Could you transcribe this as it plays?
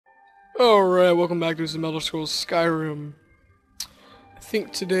Alright, welcome back to some Elder Scrolls Skyrim. I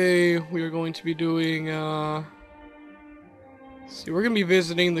think today we are going to be doing, we're going to be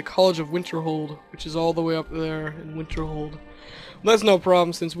visiting the College of Winterhold, which is all the way up there in Winterhold. Well, that's no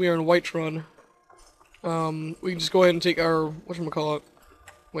problem since we are in Whiterun. We can just go ahead and take our, whatchamacallit.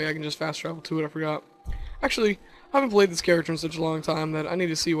 Wait, I can just fast travel to it, I forgot. Actually, I haven't played this character in such a long time that I need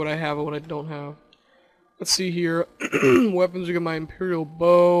to see what I have and what I don't have. Let's see here. Weapons, we got my Imperial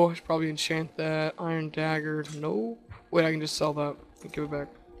Bow. I should probably enchant that. Iron Dagger. Nope. Wait, I can just sell that. Give it back.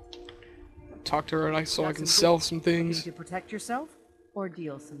 Talk to her so I can sell some things. To protect yourself or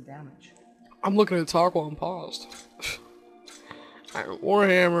deal some damage. I'm looking to talk while I'm paused. Iron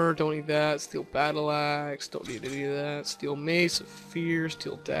Warhammer. Don't need that. Steel Battle Axe. Don't need any of that. Steel Mace of Fear.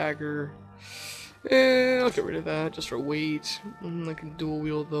 Steel Dagger. I'll get rid of that just for weight. I can dual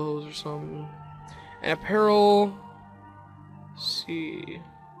wield those or something. And apparel, let's see,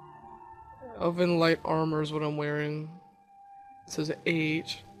 Elven light armor is what I'm wearing. It says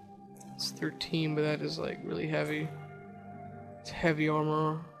 8, it's 13, but that is like really heavy. It's heavy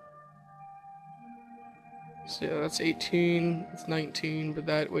armor. So yeah, that's 18, it's 19, but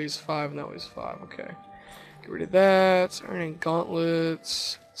that weighs 5 and that weighs 5, okay. Get rid of that, Iron and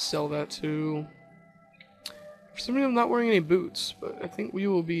Gauntlets, sell that too. For some reason I'm not wearing any boots, but I think we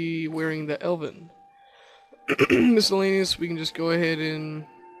will be wearing the Elven. Miscellaneous, we can just go ahead and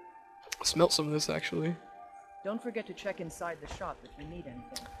smelt some of this actually. Don't forget to check inside the shop if you need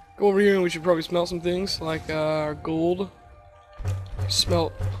anything. Go over here and we should probably smelt some things like our gold.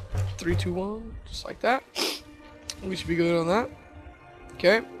 Smelt 3, 2, 1, just like that. We should be good on that.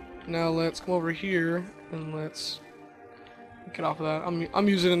 Okay, now let's come over here and let's get off of that. I'm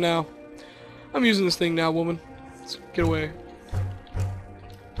using it now. I'm using this thing now, woman. Let's get away.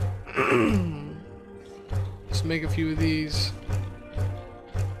 Let's make a few of these.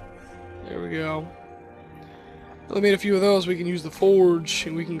 There we go. Now I made a few of those. We can use the forge,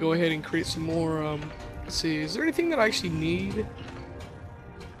 and we can go ahead and create some more. Let's see. Is there anything that I actually need?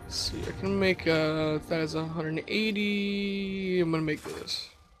 Let's see. I can make that is 180. I'm gonna make this.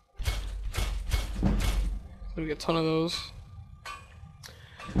 Gonna get a ton of those.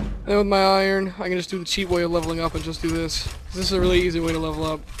 And then with my iron, I can just do the cheap way of leveling up and just do this. This is a really easy way to level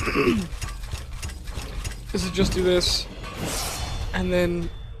up. This is just do this, and then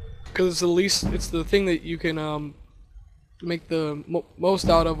because it's the least, it's the thing that you can make the most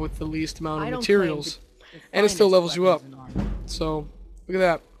out of with the least amount of materials, and it still levels you up. So look at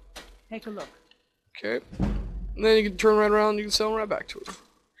that. Take a look. Okay, and then you can turn right around, and you can sell them right back to her,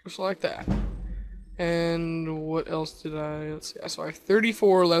 just like that. And what else did I? Let's see. So I have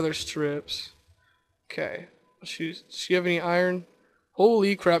 34 leather strips. Okay, does she have any iron?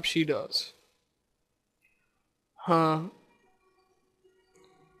 Holy crap, she does. Huh.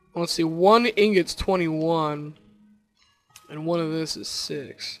 Let's see, 1 ingot's 21, and one of this is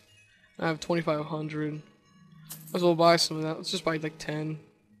 6. I have 2,500. Might as well buy some of that. Let's just buy like 10.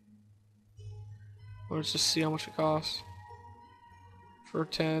 Or let's just see how much it costs. For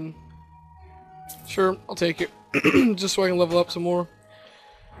 10. Sure, I'll take it. Just so I can level up some more.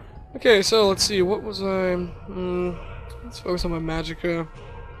 Okay, so let's see, what was I... let's focus on my magicka.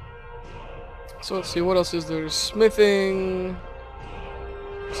 So let's see, what else is there? Smithing.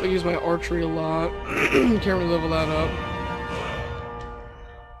 So I use my archery a lot. Can't really level that up.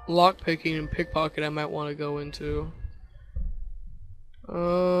 Lockpicking and pickpocket I might want to go into.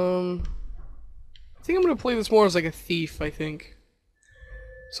 I think I'm going to play this more as like a thief, I think.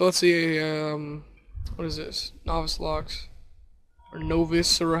 So let's see, what is this? Novice locks. Or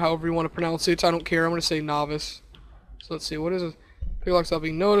novice, or however you want to pronounce it. I don't care, I'm going to say novice. So let's see, what is it? Picklocks not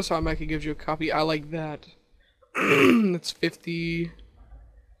being noticed, automatically gives you a copy. I like that. That's 50.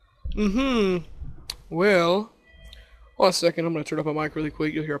 Well, hold on a second. I'm going to turn up my mic really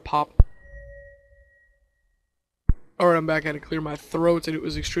quick. You'll hear a pop. Alright, I'm back. I had to clear my throat, and it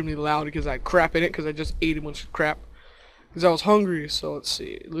was extremely loud because I had crap in it because I just ate a bunch of crap. Because I was hungry. So let's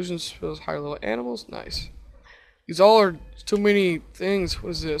see. Illusion spells higher level animals. Nice. These all are too many things. What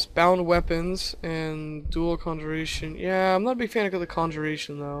is this? Bound weapons and dual conjuration. Yeah, I'm not a big fan of the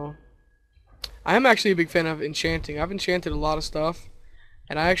conjuration though. I am actually a big fan of enchanting. I've enchanted a lot of stuff,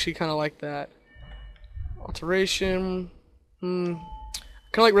 and I actually kind of like that. Alteration. Kind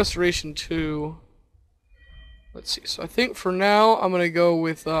of like restoration too. Let's see. So I think for now I'm gonna go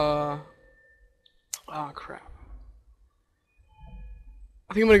with oh crap.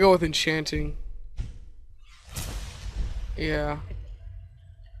 I think I'm gonna go with enchanting. Yeah.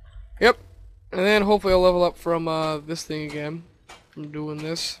 Yep. And then hopefully I'll level up from this thing again. From doing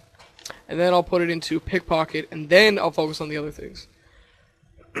this. And then I'll put it into pickpocket, and then I'll focus on the other things.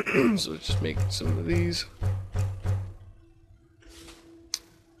 So let's just make some of these.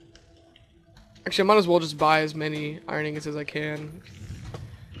 Actually, I might as well just buy as many iron ingots as I can.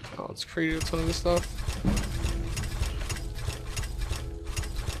 Oh, let's create a ton of this stuff.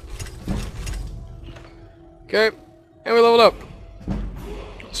 Okay, and we leveled up.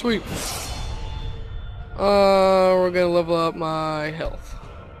 Sweet. We're gonna level up my health.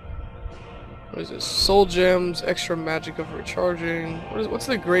 What is this? Soul gems, extra magic of recharging. What's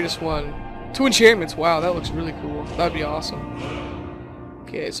the greatest one? 2 enchantments. Wow, that looks really cool. That'd be awesome.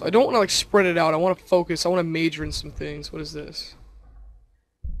 Okay, so I don't want to like spread it out. I want to focus. I want to major in some things. What is this?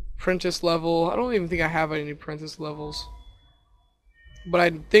 Apprentice level. I don't even think I have any apprentice levels. But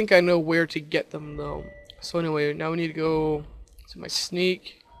I think I know where to get them though. So anyway, now we need to go to my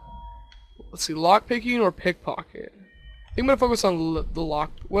sneak. Let's see, lockpicking or pickpocket. I think I'm gonna focus on the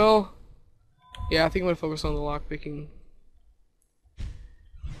lock. Well, yeah, I think I'm gonna focus on the lockpicking.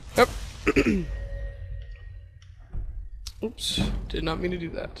 Yep. Oops, did not mean to do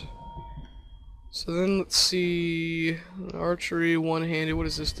that. So then let's see, archery, one-handed. What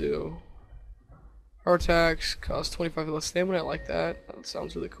does this do? Heart attacks cost 25 less stamina. I like that. That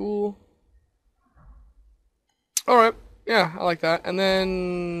sounds really cool. All right. Yeah, I like that. And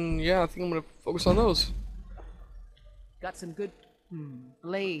then, yeah, I think I'm gonna focus on those. Got some good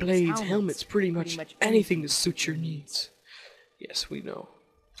blades. Blades, helmets, pretty much anything to suit your needs. Yes, we know.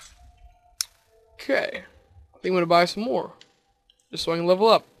 Okay. I think I'm gonna buy some more, just so I can level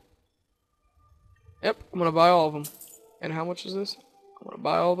up. Yep, I'm gonna buy all of them. And how much is this? I'm gonna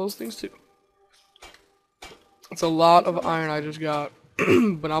buy all those things too. It's a lot of iron I just got,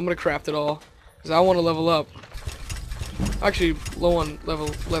 but I'm gonna craft it all because I want to level up. Actually, low on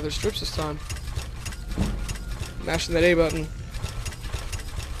leather strips this time. Mashing that A button.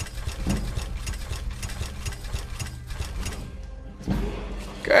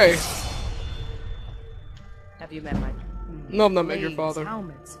 Okay. Have you met my? No, I've not met your father.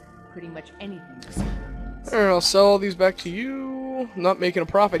 Helmets, pretty much anything. Alright, I'll sell all these back to you. I'm not making a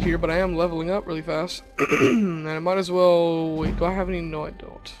profit here, but I am leveling up really fast. And I might as well... Wait, do I have any? No, I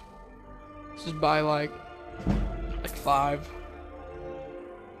don't. Let's just buy like 5.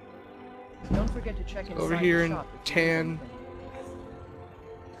 Don't forget to check inside Over here the in shop if you tan. need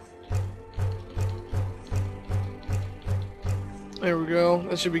anything. There we go.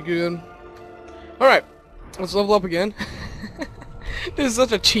 That should be good. Alright, let's level up again. This is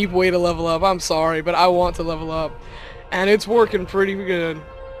such a cheap way to level up. I'm sorry, but I want to level up. And it's working pretty good.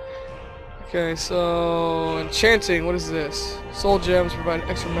 Okay, so... Enchanting, what is this? Soul gems provide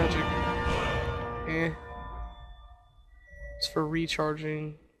extra magic. Eh. It's for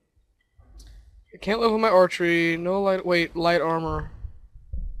recharging. I can't level my archery. No light... Wait, light armor.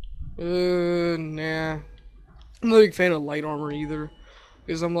 Nah. I'm not a big fan of light armor either.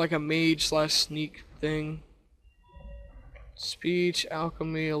 Because I'm like a mage slash sneak thing. Speech,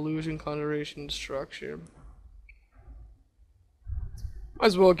 alchemy, illusion, conjuration, destruction. Might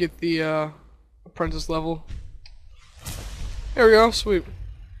as well get the apprentice level. There we go, sweet.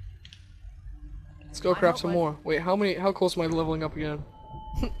 Let's go craft some more. Wait, how close am I to leveling up again?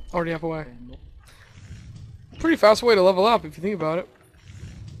 Already halfway. Pretty fast way to level up if you think about it.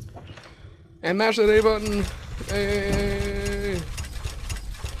 And mash that A button. Hey.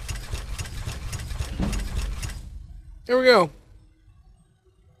 Here we go.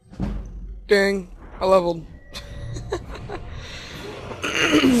 Dang, I leveled.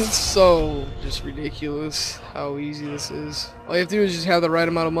 It's so just ridiculous how easy this is. All you have to do is just have the right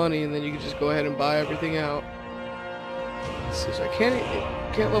amount of money, and then you can just go ahead and buy everything out. So I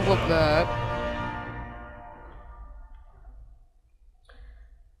can't level up that.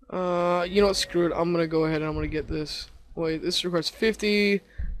 You know what? Screw it. I'm gonna go ahead and I'm gonna get this. Wait, this requires 50.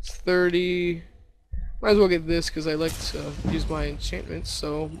 It's 30. Might as well get this because I like to use my enchantments,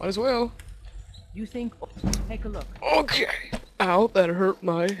 so might as well. You think? Take a look. Okay. Ow, that hurt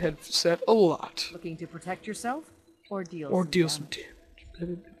my headset a lot. Looking to protect yourself, or deal Some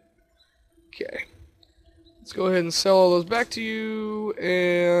damage. Okay. Let's go ahead and sell all those back to you,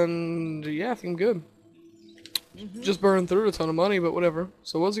 and yeah, I think I'm good. Just burned through a ton of money, but whatever.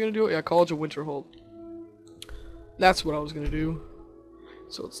 So what was I gonna do? Yeah, College of Winterhold. That's what I was gonna do.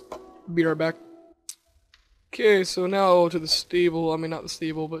 So let's be right back. Okay, so now to the stable. I mean, not the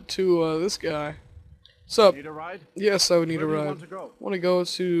stable, but to this guy. What's up? Need a ride? Yes, I would need a Where do you ride. want to go? I want to go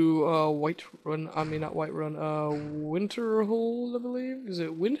to Whiterun. I mean, not Whiterun. Winterhold, I believe. Is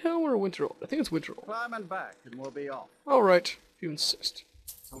it Windhelm or Winterhold? I think it's Winterhold. Climb and back, and we'll be off. All right, if you insist.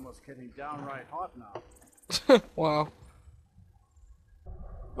 It's almost getting downright hot now. Wow.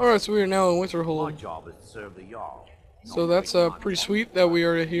 All right, so we are now in My Winterhold. job is to serve the Jarl. So that's pretty sweet that we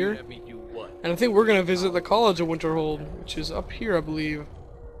are here. Have me do what? And I think we're gonna visit the College of Winterhold, which is up here, I believe.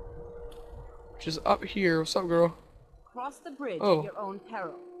 Which is up here. What's up, girl? Cross the bridge Oh. at your own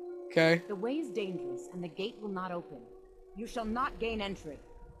peril. Okay. The way is dangerous, and the gate will not open. You shall not gain entry.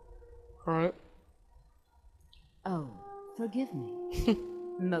 Alright. Oh, forgive me.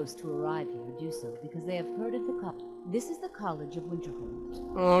 Most who arrive here do so because they have heard of the college. This is the College of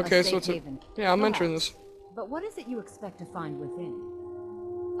Winterhold. Oh, okay, A so safe it's a... haven. Yeah, I'm entering Perhaps. this. But what is it you expect to find within?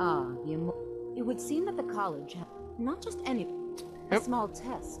 Ah, it would seem that the college has not just any... A Yep. small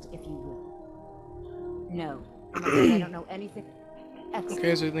test, if you will. No, I'm afraid I don't know anything. Excellent.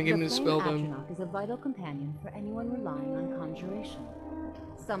 Okay, so they give me the flame spell then. Atronach is a vital companion for anyone relying on conjuration.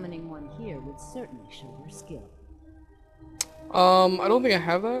 Summoning one here would certainly show your skill. I don't think I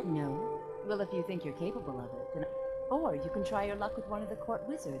have that. No? Well, if you think you're capable of it, then... Or you can try your luck with one of the court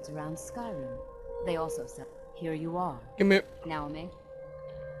wizards around Skyrim. They also sell... Here you are. Give me it. Now, May.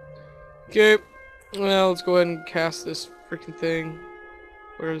 Okay. Well, let's go ahead and cast this freaking thing.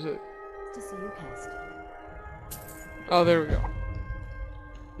 Where is it? To see you cast. Oh, there we go.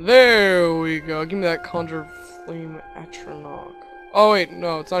 There we go. Give me that Conjure Flame Atronach. Oh, wait.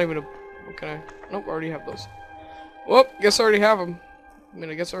 No, it's not even a... Okay. Nope, I already have those. Well, guess I already have them. I mean,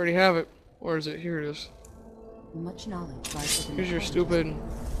 I guess I already have it. Where is it? Here it is. Much knowledge lies within Here's the your college. stupid...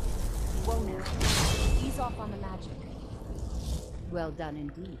 Whoa now. Ease off on the magic. Well done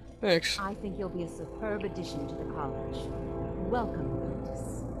indeed. Thanks. I think you'll be a superb addition to the college. Welcome,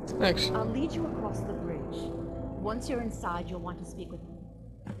 apprentice. Thanks. I'll lead you across the bridge. Once you're inside, you'll want to speak with...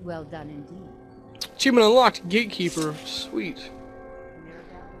 Well done indeed. Achievement unlocked. Gatekeeper. Sweet.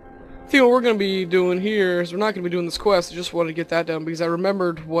 I think what we're going to be doing here is we're not going to be doing this quest. I just wanted to get that done because I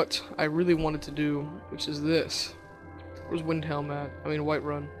remembered what I really wanted to do, which is this. Where's Windhelm at? I mean,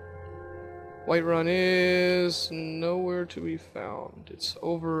 Whiterun. Whiterun is nowhere to be found. It's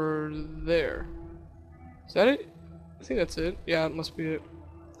over there. Is that it? I think that's it. Yeah, it must be it.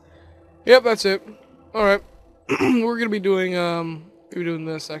 Yep, that's it. Alright. We're going to be doing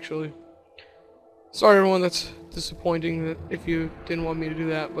this, actually. Sorry, everyone, that's disappointing that if you didn't want me to do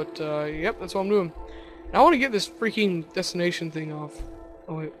that, but, yep, that's what I'm doing. And I want to get this freaking destination thing off.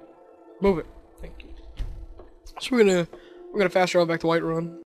 Oh, wait. Move it. Thank you. So we're gonna fast travel back to Whiterun.